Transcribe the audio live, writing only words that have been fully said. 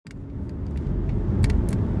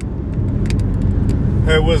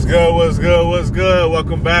Hey, what's good, what's good, what's good?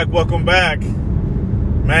 Welcome back.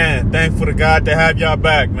 Man, thankful to God to have y'all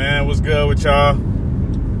back, man. What's good with y'all?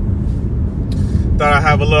 Thought I'd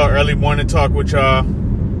have a little early morning talk with y'all.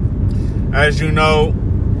 As you know,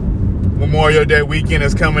 Memorial Day weekend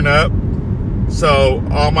is coming up. So,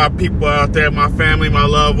 all my people out there, my family, my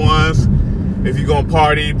loved ones, if you're going to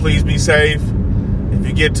party, please be safe. If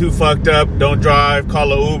you get too fucked up, don't drive,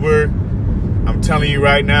 call an Uber. I'm telling you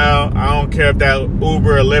right now, I don't care if that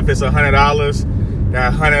Uber or Lyft is $100.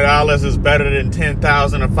 That $100 is better than $10,000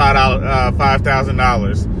 or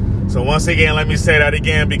 $5,000. So once again, let me say that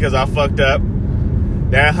again because I fucked up.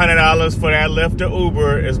 That $100 for that Lyft or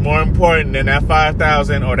Uber is more important than that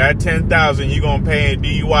 $5,000 or that $10,000 you're gonna pay in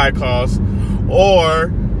DUI costs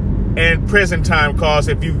or in prison time costs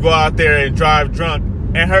if you go out there and drive drunk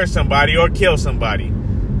and hurt somebody or kill somebody.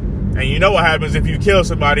 And you know what happens if you kill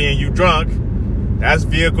somebody and you drunk? That's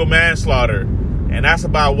vehicle manslaughter. And that's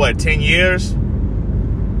about, 10 years?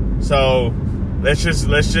 So, let's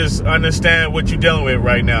just understand what you're dealing with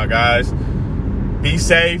right now, guys. Be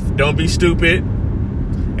safe. Don't be stupid.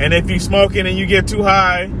 And if you're smoking and you get too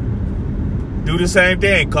high, do the same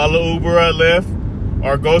thing. Call an Uber or a Lyft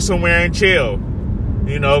or go somewhere and chill.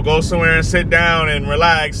 You know, go somewhere and sit down and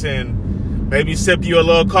relax and maybe sip you a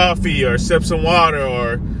little coffee or sip some water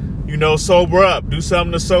or, sober up. Do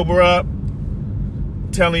something to sober up.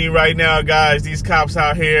 Telling you right now, guys, these cops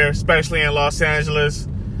out here, especially in Los Angeles,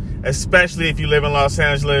 especially if you live in Los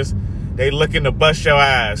Angeles, they looking to bust your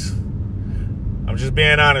ass. I'm just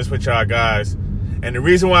being honest with y'all, guys. And the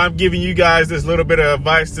reason why I'm giving you guys this little bit of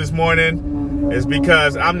advice this morning is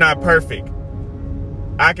because I'm not perfect.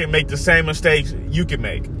 I can make the same mistakes you can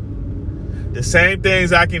make. The same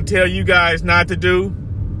things I can tell you guys not to do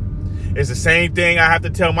is the same thing I have to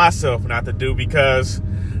tell myself not to do because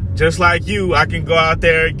just like you, I can go out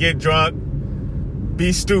there, get drunk,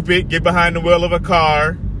 be stupid, get behind the wheel of a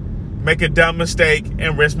car, make a dumb mistake,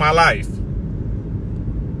 and risk my life.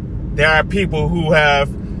 There are people who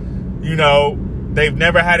have, they've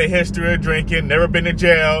never had a history of drinking, never been to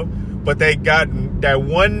jail, but they got that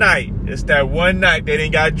one night. It's that one night they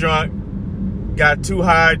didn't got drunk, got too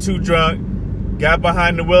high, too drunk, got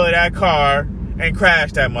behind the wheel of that car, and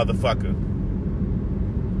crashed that motherfucker.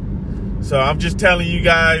 So I'm just telling you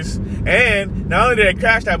guys, and not only did they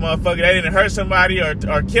crash that motherfucker, they didn't hurt somebody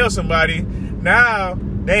or kill somebody. Now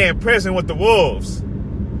they in prison with the wolves.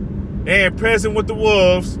 They in prison with the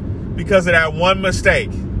wolves because of that one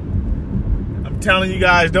mistake. I'm telling you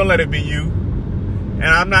guys, don't let it be you. And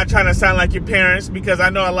I'm not trying to sound like your parents because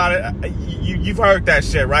I know a lot of you've heard that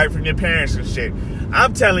shit, right, from your parents and shit.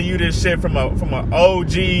 I'm telling you this shit from an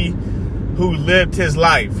OG who lived his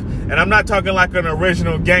life. And I'm not talking like an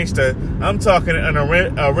original gangster. I'm talking an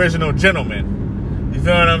original gentleman. You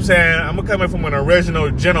feel what I'm saying? I'm coming from an original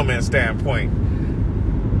gentleman standpoint.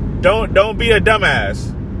 Don't be a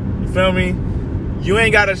dumbass. You feel me? You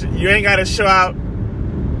ain't gotta show out,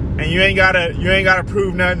 and you ain't gotta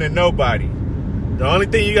prove nothing to nobody. The only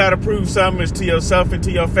thing you gotta prove something is to yourself and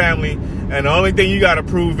to your family, and the only thing you gotta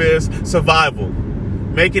prove is survival,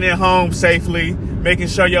 making it home safely. Making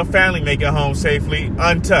sure your family make it home safely,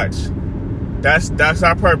 untouched. That's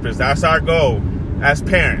our purpose. That's our goal as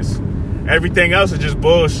parents. Everything else is just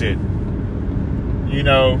bullshit. You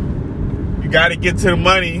got to get to the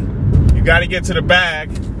money. You got to get to the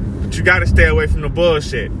bag. But you got to stay away from the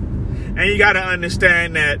bullshit. And you got to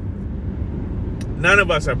understand that none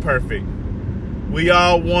of us are perfect. We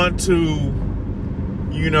all want to,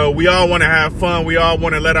 we all want to have fun. We all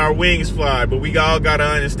want to let our wings fly. But we all got to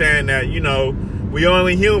understand that, we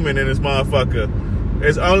only human in this motherfucker.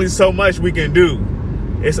 There's only so much we can do.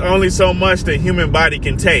 It's only so much the human body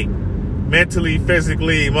can take. Mentally,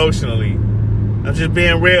 physically, emotionally. I'm just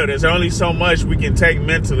being real. There's only so much we can take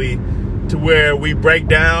mentally to where we break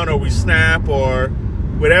down or we snap or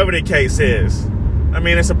whatever the case is. I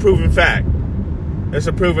mean, it's a proven fact. It's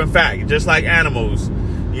a proven fact. Just like animals.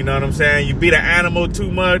 You know what I'm saying? You beat an animal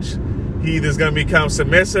too much, he either's going to become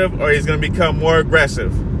submissive or he's going to become more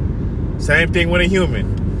aggressive. Same thing with a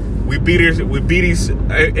human.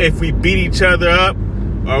 If we beat each other up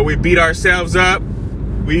or we beat ourselves up,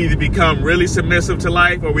 we either become really submissive to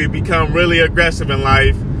life or we become really aggressive in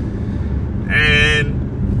life.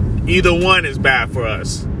 And either one is bad for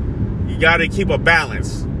us. You got to keep a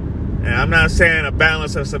balance. And I'm not saying a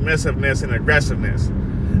balance of submissiveness and aggressiveness.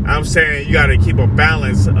 I'm saying you got to keep a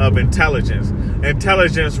balance of intelligence.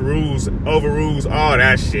 Intelligence overrules all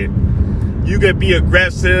that shit. You could be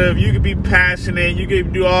aggressive, you could be passionate, you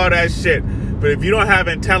could do all that shit. But if you don't have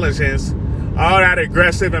intelligence, all that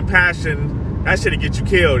aggressive and passion, that shit'll get you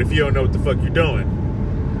killed if you don't know what the fuck you're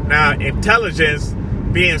doing. Now, intelligence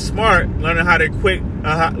being smart, learning how to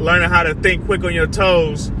think quick on your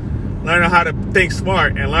toes, learning how to think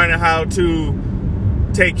smart, and learning how to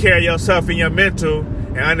take care of yourself and your mental,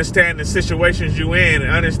 and understand the situations you in,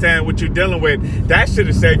 and understand what you're dealing with. That should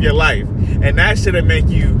have saved your life, and that should have make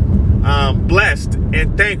you blessed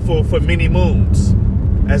and thankful for many moons,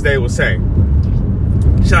 as they will say.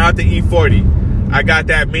 Shout out to E40. I got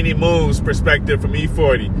that many moons perspective from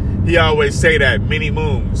E40. He always say that, many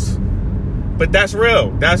moons. But that's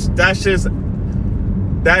real. That's just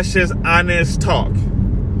honest talk.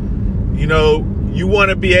 You know, you want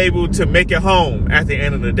to be able to make it home at the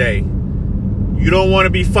end of the day. You don't want to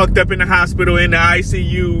be fucked up in the hospital, in the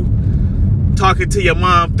ICU, talking to your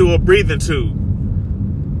mom through a breathing tube.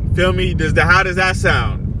 Feel me? How does that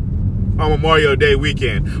sound on Memorial Day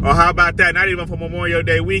weekend? Or how about that? Not even for Memorial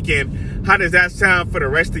Day weekend. How does that sound for the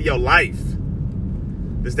rest of your life?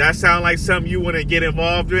 Does that sound like something you want to get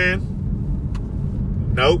involved in?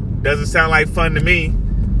 Nope. Doesn't sound like fun to me.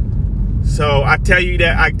 So I tell you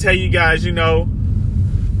guys, you know,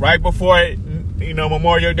 right before, you know,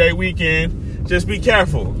 Memorial Day weekend, just be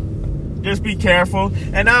careful. Just be careful.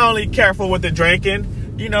 And not only careful with the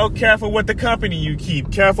drinking, you know, careful with the company you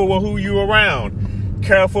keep. Careful with who you around.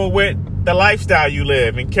 Careful with the lifestyle you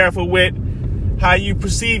live. And careful with how you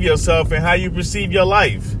perceive yourself and how you perceive your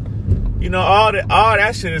life. You know, all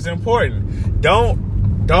that shit is important. Don't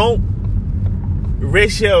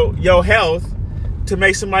risk your health to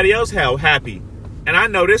make somebody else happy. And I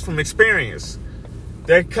know this from experience.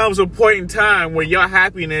 There comes a point in time where your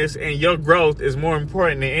happiness and your growth is more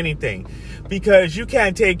important than anything. Because you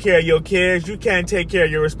can't take care of your kids. You can't take care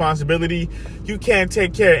of your responsibility. You can't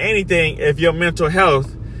take care of anything if your mental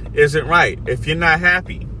health isn't right. If you're not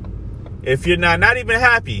happy. If you're not even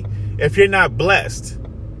happy. If you're not blessed.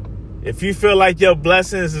 If you feel like your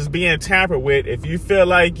blessings is being tampered with. If you feel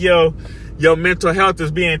like your mental health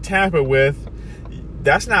is being tampered with.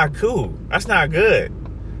 That's not cool. That's not good.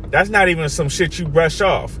 That's not even some shit you brush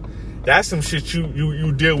off. That's some shit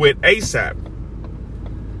you deal with ASAP.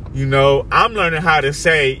 You know, I'm learning how to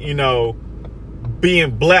say, you know,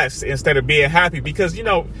 being blessed instead of being happy. Because, you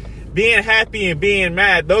know, being happy and being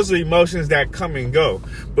mad, those are emotions that come and go.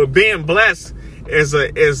 But being blessed is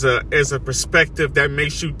a perspective that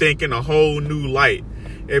makes you think in a whole new light.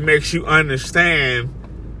 It makes you understand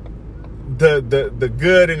the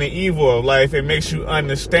good and the evil of life. It makes you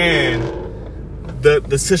understand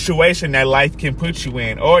the situation that life can put you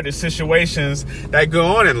in, or the situations that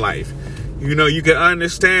go on in life. You know, you can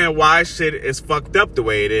understand why shit is fucked up the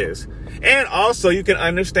way it is. And also you can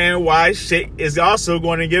understand why shit is also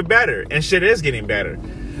going to get better. And shit is getting better.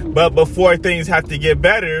 But before things have to get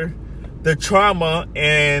better, the trauma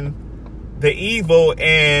and the evil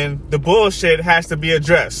and the bullshit has to be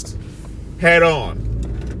addressed head on.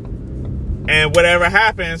 And whatever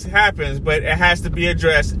happens, but it has to be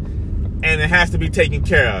addressed and it has to be taken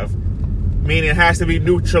care of. Meaning it has to be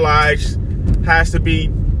neutralized, has to be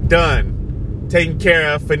done, taken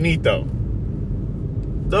care of, finito.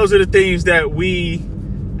 Those are the things that we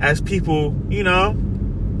as people, you know,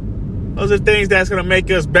 those are things that's going to make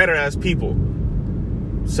us better as people.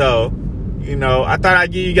 So, you know, I thought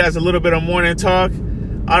I'd give you guys a little bit of morning talk.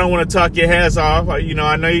 I don't want to talk your heads off. You know,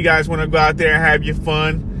 I know you guys want to go out there and have your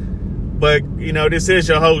fun. But, you know, this is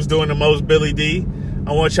your host doing the most, Billy D.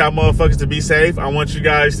 I want y'all motherfuckers to be safe. I want you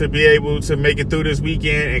guys to be able to make it through this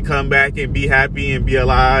weekend and come back and be happy and be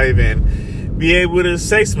alive and be able to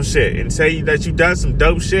say some shit and say that you done some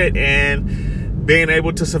dope shit and being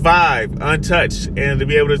able to survive untouched and to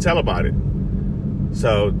be able to tell about it.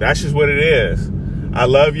 So that's just what it is. I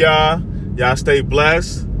love y'all. Y'all stay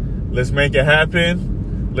blessed. Let's make it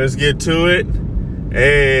happen. Let's get to it.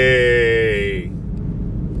 Hey.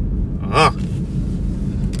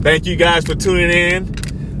 Thank you guys for tuning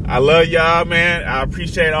in. I love y'all, man. I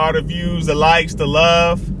appreciate all the views, the likes, the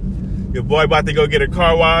love. Your boy about to go get a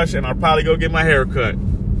car wash, and I'll probably go get my hair cut.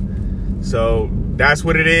 So that's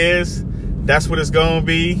what it is. That's what it's going to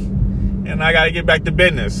be. And I got to get back to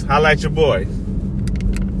business. Holla at your boy.